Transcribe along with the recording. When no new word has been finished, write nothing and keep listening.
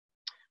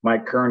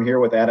Mike Kern here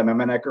with Adam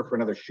Emmenecker for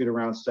another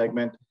Shootaround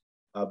segment.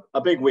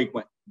 A big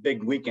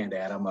weekend,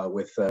 Adam,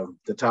 with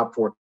the top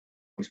four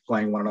teams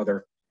playing one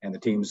another and the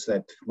teams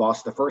that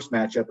lost the first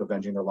matchup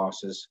avenging their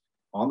losses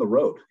on the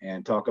road,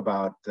 and talk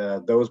about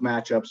those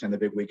matchups and the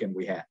big weekend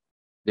we had.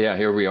 Yeah,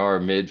 here we are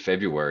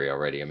mid-February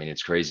already. I mean,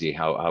 it's crazy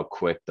how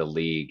quick the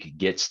league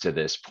gets to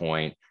this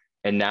point.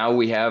 And now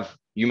we have,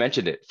 you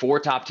mentioned it, four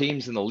top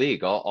teams in the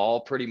league,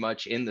 all pretty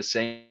much in the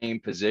same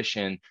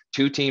position.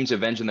 Two teams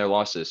avenging their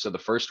losses. So the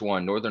first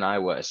one, Northern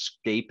Iowa,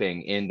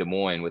 escaping in Des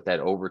Moines with that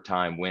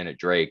overtime win at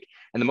Drake.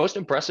 And the most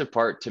impressive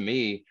part to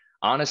me,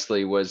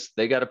 honestly, was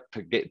they got a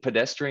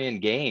pedestrian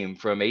game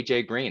from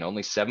A.J. Green,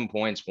 only 7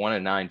 points, 1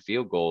 of 9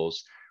 field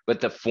goals. But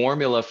the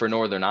formula for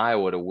Northern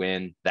Iowa to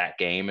win that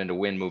game and to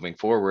win moving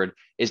forward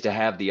is to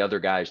have the other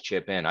guys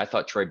chip in. I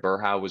thought Trey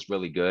Burhow was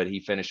really good. He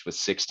finished with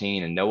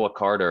 16, and Noah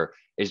Carter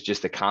is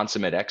just a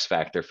consummate X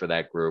factor for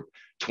that group.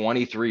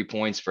 23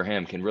 points for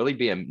him can really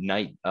be a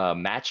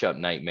matchup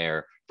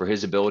nightmare for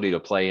his ability to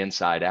play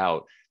inside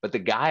out. But the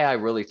guy I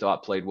really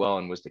thought played well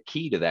and was the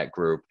key to that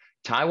group,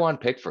 Tywan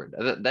Pickford.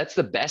 That's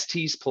the best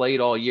he's played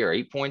all year.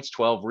 8 points,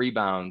 12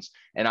 rebounds.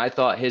 And I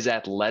thought his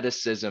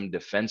athleticism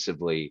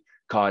defensively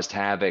caused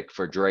havoc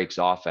for Drake's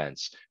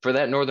offense. For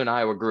that Northern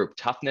Iowa group,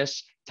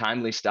 toughness,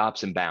 timely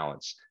stops, and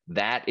balance.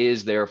 That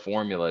is their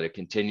formula to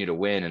continue to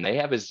win. And they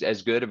have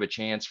as good of a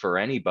chance for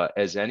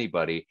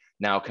anybody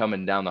now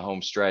coming down the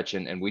home stretch.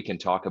 And we can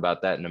talk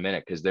about that in a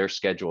minute because their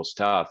schedule's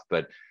tough.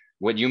 But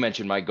what you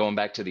mentioned, Mike, going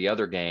back to the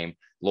other game,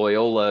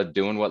 Loyola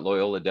doing what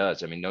Loyola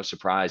does. I mean, no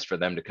surprise for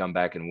them to come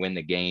back and win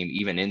the game,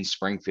 even in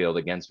Springfield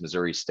against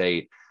Missouri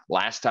State.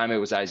 Last time it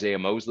was Isaiah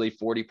Mosley,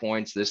 40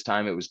 points. This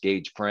time it was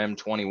Gage Prim,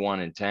 21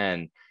 and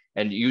 10.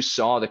 And you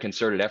saw the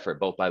concerted effort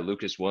both by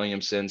Lucas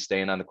Williamson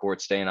staying on the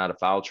court, staying out of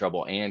foul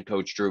trouble, and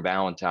Coach Drew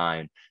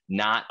Valentine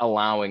not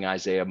allowing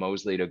Isaiah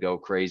Mosley to go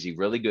crazy.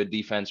 Really good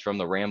defense from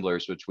the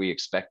Ramblers, which we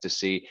expect to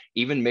see,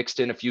 even mixed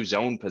in a few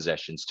zone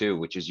possessions too,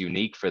 which is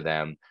unique for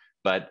them.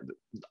 But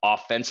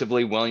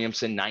offensively,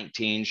 Williamson,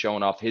 19,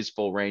 showing off his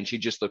full range. He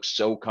just looks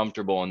so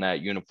comfortable in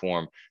that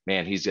uniform.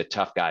 Man, he's a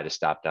tough guy to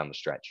stop down the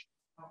stretch.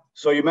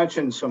 So you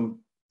mentioned some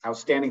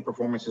outstanding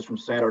performances from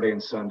Saturday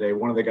and Sunday.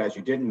 One of the guys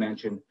you didn't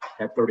mention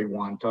had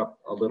 31. Talk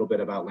a little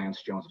bit about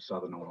Lance Jones of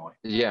Southern Illinois.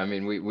 Yeah, I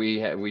mean,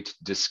 we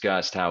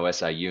discussed how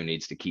SIU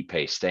needs to keep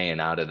pace, staying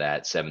out of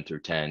that 7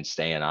 through 10,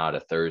 staying out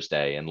of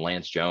Thursday. And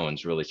Lance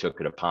Jones really took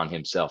it upon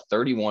himself.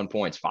 31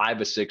 points,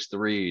 5 of 6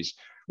 threes.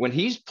 When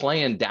he's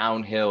playing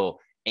downhill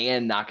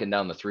and knocking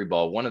down the three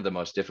ball, one of the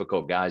most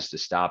difficult guys to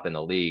stop in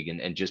the league,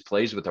 and just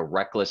plays with a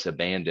reckless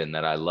abandon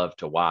that I love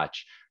to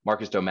watch.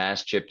 Marcus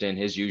Domas chipped in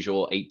his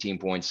usual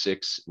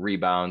 18.6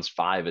 rebounds,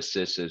 5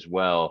 assists as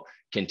well,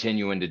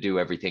 continuing to do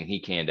everything he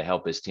can to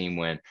help his team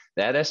win.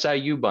 That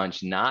SIU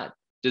bunch not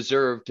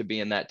deserved to be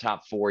in that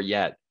top 4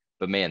 yet,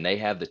 but man, they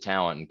have the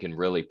talent and can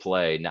really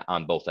play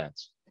on both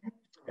ends.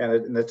 And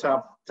in the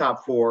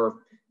top 4,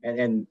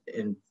 and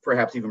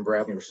perhaps even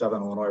Bradley or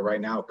Southern Illinois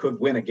right now could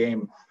win a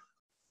game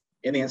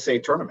in the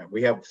NCAA tournament.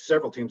 We have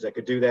several teams that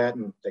could do that,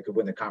 and they could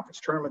win the conference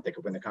tournament. They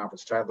could win the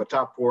conference title. The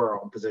top 4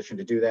 are in position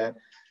to do that.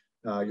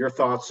 Your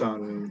thoughts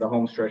on the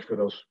home stretch for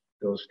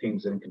those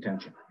teams in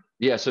contention?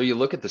 Yeah, so you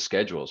look at the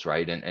schedules,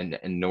 right? And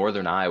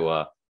Northern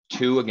Iowa,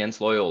 2 against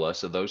Loyola,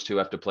 so those two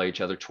have to play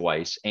each other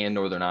twice, and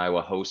Northern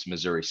Iowa hosts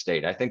Missouri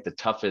State. I think the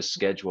toughest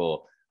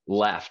schedule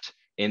left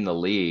in the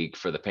league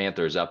for the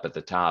Panthers up at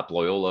the top.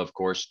 Loyola, of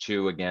course,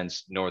 2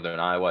 against Northern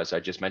Iowa, as I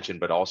just mentioned,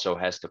 but also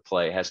has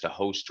to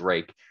host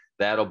Drake.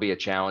 That'll be a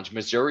challenge.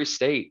 Missouri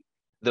State,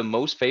 the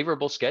most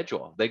favorable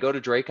schedule. They go to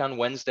Drake on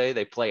Wednesday.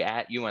 They play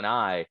at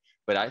UNI,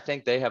 but I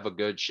think they have a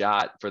good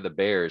shot for the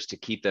Bears to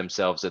keep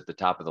themselves at the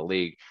top of the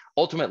league.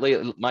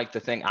 Ultimately, Mike, the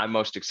thing I'm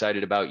most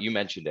excited about, you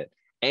mentioned it.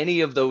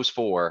 Any of those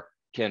 4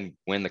 can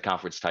win the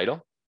conference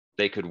title.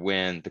 They could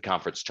win the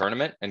conference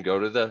tournament and go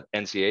to the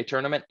NCAA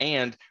tournament.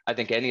 And I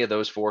think any of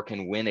those 4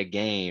 can win a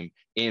game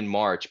in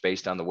March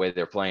based on the way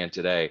they're playing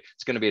today.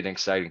 It's going to be an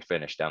exciting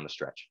finish down the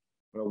stretch.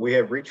 Well, we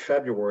have reached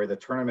February. The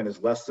tournament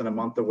is less than a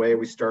month away.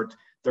 We start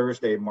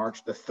Thursday,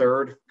 March the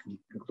 3rd,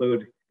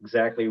 conclude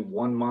exactly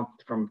 1 month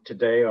from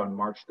today on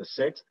March the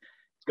 6th.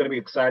 It's going to be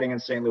exciting in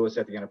St. Louis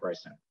at the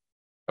Enterprise Center.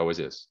 Always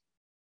is.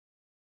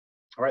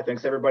 All right.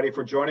 Thanks, everybody,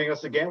 for joining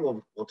us again.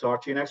 We'll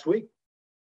talk to you next week.